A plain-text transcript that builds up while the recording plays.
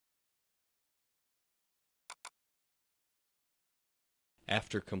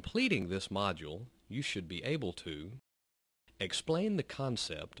After completing this module, you should be able to explain the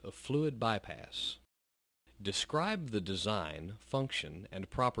concept of fluid bypass, describe the design, function, and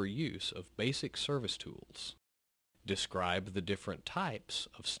proper use of basic service tools, describe the different types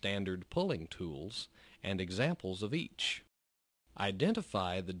of standard pulling tools and examples of each,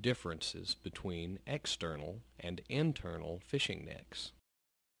 identify the differences between external and internal fishing necks,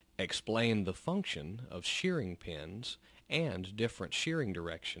 explain the function of shearing pins and different shearing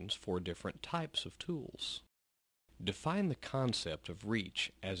directions for different types of tools. Define the concept of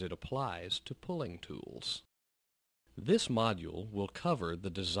reach as it applies to pulling tools. This module will cover the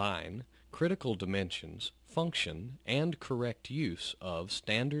design, critical dimensions, function, and correct use of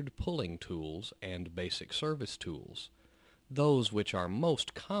standard pulling tools and basic service tools, those which are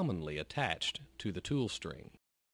most commonly attached to the tool string.